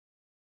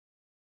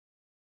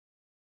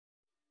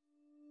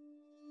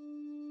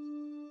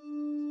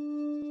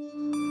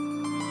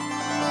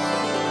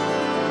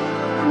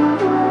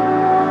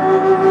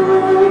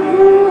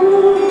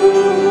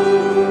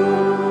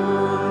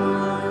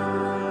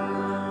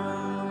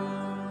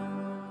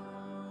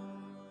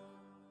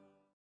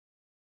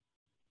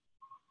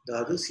The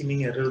other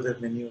seeming error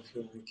that many of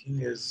you are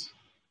making is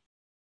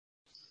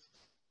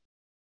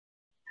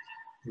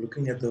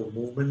looking at the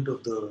movement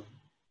of the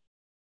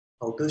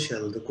outer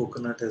shell, the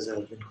coconut as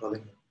I've been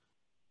calling it,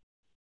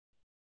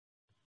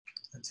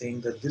 and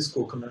saying that this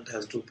coconut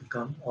has to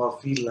become or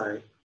feel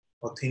like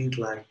or think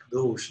like the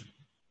ocean.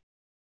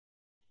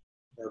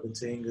 What I've been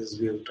saying is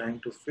we are trying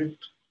to fit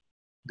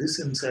this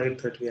insight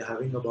that we are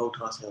having about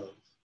ourselves,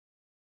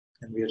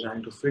 and we are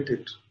trying to fit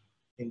it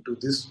into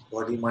this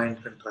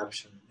body-mind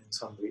contraption in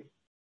some way.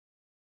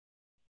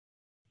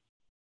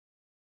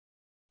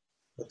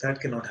 But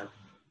that cannot happen.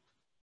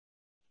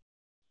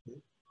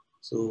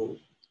 So,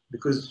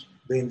 because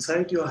the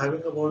insight you're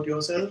having about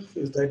yourself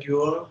is that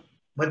you are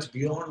much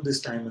beyond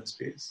this time and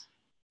space,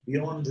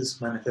 beyond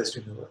this manifest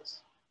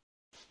universe.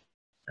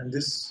 And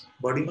this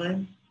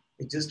body-mind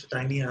is just a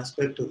tiny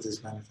aspect of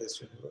this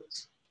manifest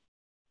universe.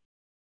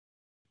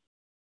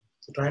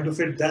 So trying to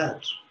fit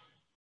that,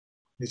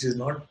 which is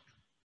not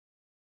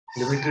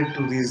limited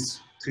to these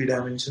 3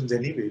 dimensions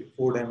anyway,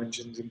 4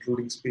 dimensions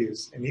including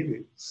space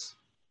anyway,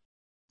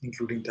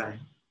 including time,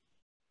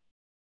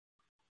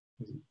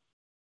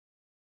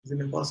 is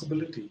an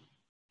impossibility.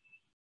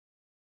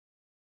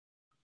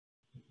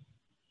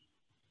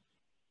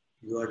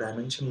 You are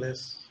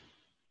dimensionless.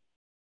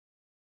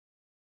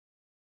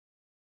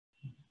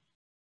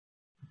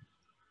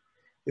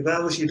 If I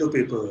have a sheet of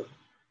paper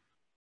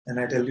and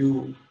I tell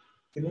you,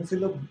 can you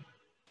fill a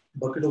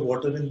bucket of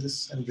water in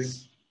this and bring?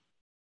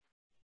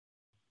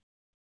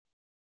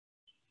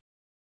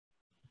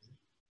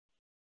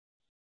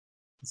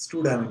 It's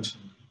 2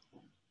 dimension.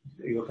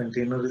 Your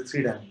container is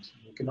 3 dimension.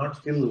 You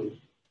cannot fill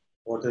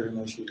water in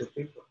a sheet of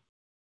paper.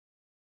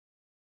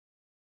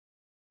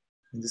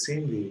 In the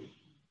same way,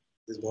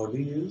 this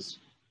body is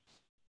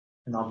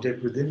an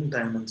object within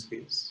time and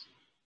space.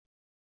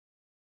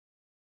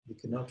 You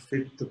cannot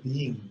fit the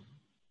being,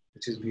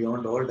 which is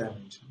beyond all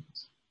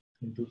dimensions,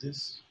 into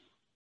this.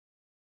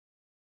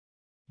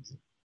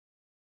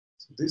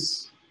 So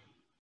this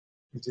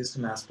is just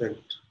an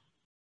aspect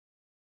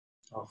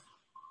of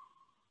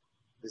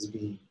this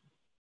being.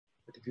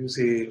 But if you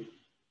say,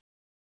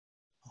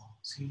 oh,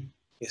 see,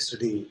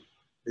 yesterday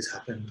this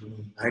happened to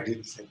me, I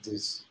did like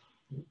this,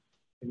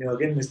 and you're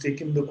again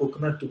mistaking the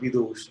coconut to be the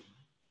ocean.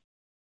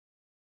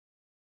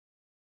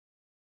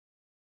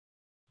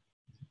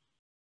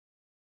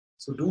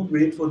 So don't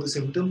wait for the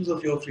symptoms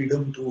of your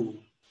freedom to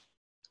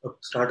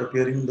start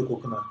appearing in the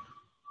coconut.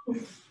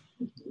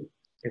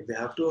 If they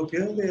have to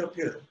appear, they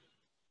appear.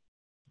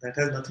 That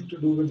has nothing to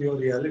do with your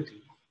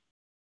reality.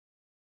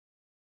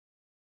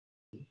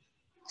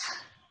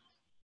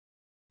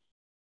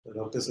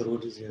 Dr.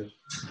 Saroj is here.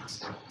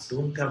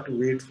 Don't have to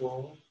wait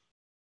for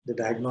the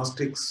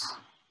diagnostics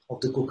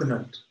of the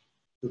coconut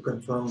to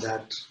confirm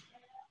that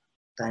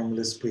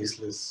timeless,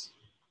 spaceless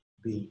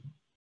being.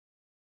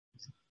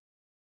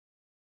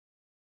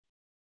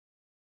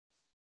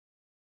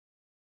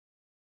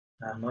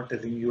 I'm not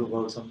telling you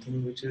about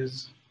something which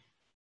is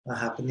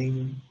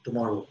happening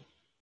tomorrow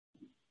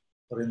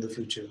or in the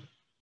future.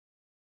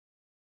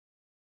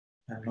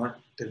 I'm not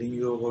telling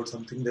you about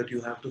something that you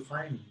have to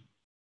find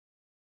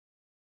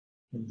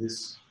in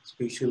this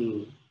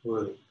spatial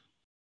world.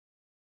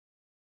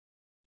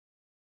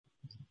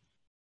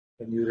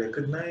 When you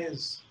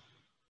recognize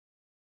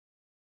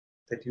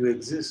that you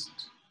exist,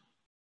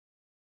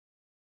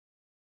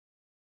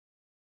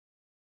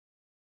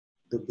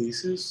 the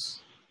basis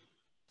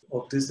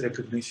of this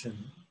recognition,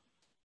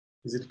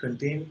 is it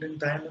contained in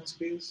time and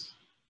space?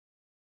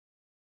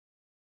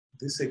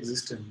 This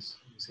existence,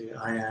 you say,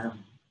 I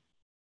am,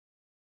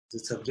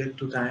 is it subject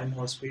to time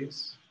or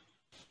space?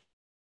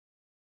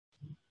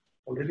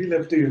 Already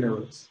left the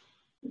universe.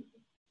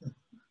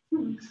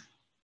 You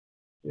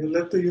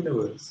left the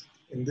universe.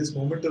 In this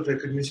moment of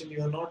recognition,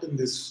 you are not in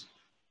this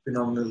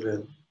phenomenal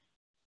realm.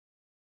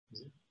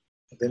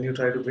 Then you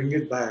try to bring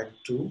it back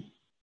to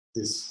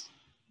this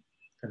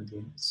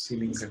container,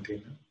 seeming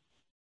container.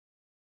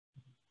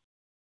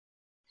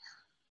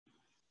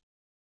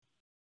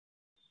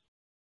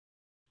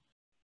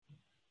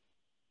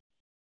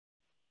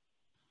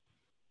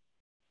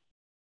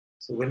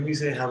 So when we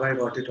say, have I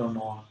got it or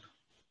not?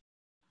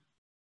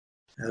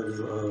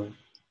 Will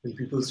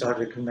people start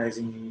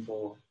recognizing me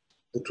for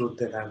the truth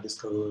that I've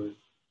discovered?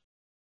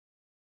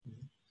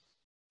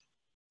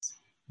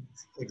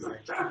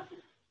 Exactly.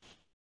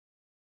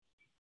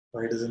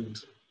 Why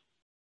doesn't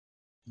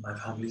my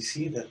family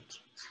see that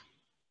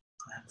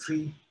I'm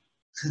free?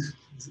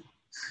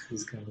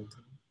 This kind of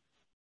thing.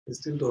 We're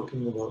still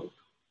talking about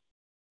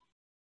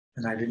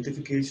an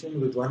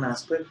identification with one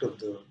aspect of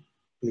the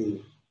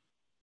play.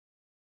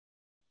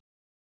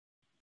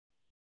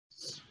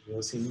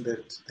 You're seeing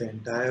that the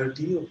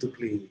entirety of the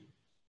play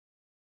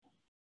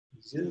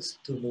is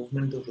just the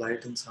movement of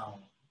light and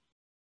sound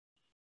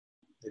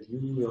that you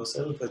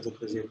yourself as the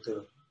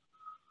projector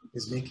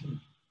is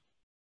making.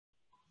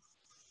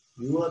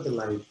 You are the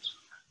light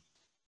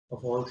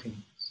of all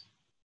things,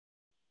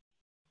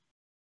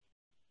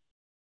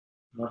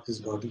 not this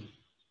body.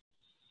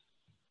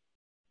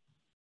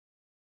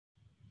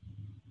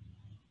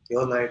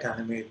 Your light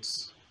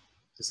animates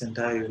this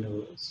entire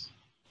universe,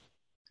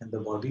 and the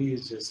body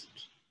is just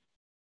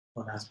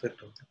one aspect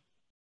of that.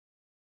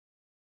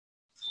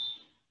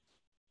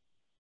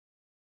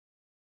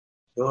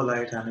 Your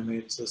light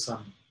animates the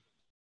sun.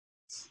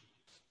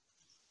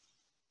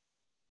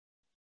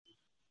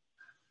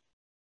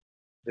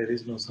 There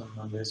is no sun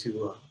unless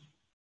you are.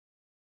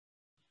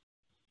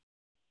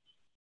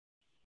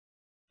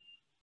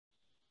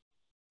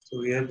 So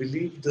we have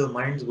believed the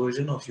mind's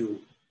version of you,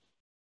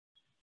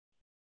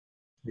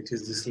 which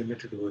is this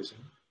limited version,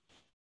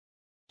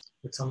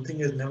 but something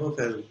has never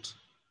felt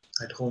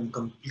at home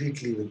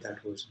completely with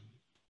that version.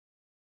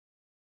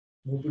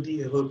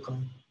 Nobody ever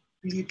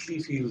completely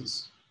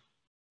feels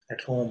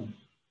at home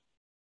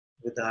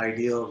with the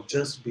idea of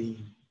just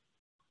being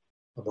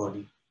a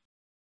body.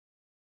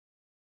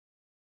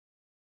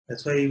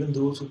 That's why even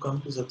those who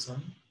come to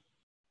satsang,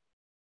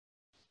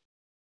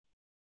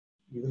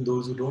 even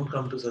those who don't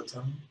come to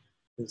satsang,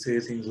 will say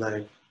things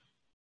like,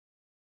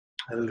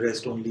 I will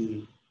rest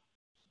only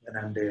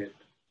when I'm dead.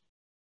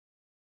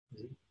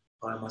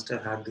 Or I must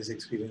have had this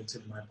experience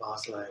in my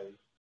past life.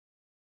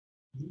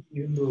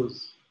 Even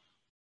those.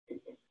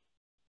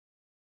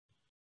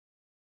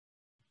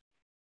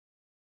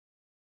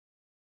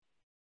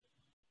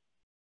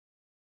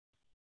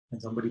 When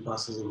somebody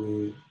passes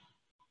away,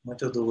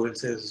 much of the world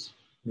says,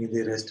 may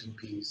they rest in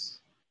peace.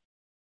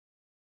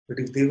 But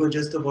if they were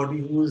just a body,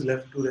 who is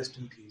left to rest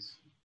in peace?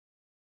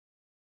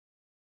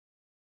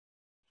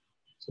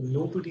 So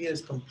nobody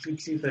has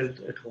completely felt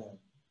at home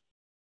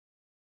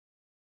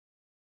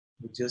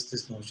with just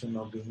this notion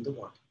of being the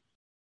body.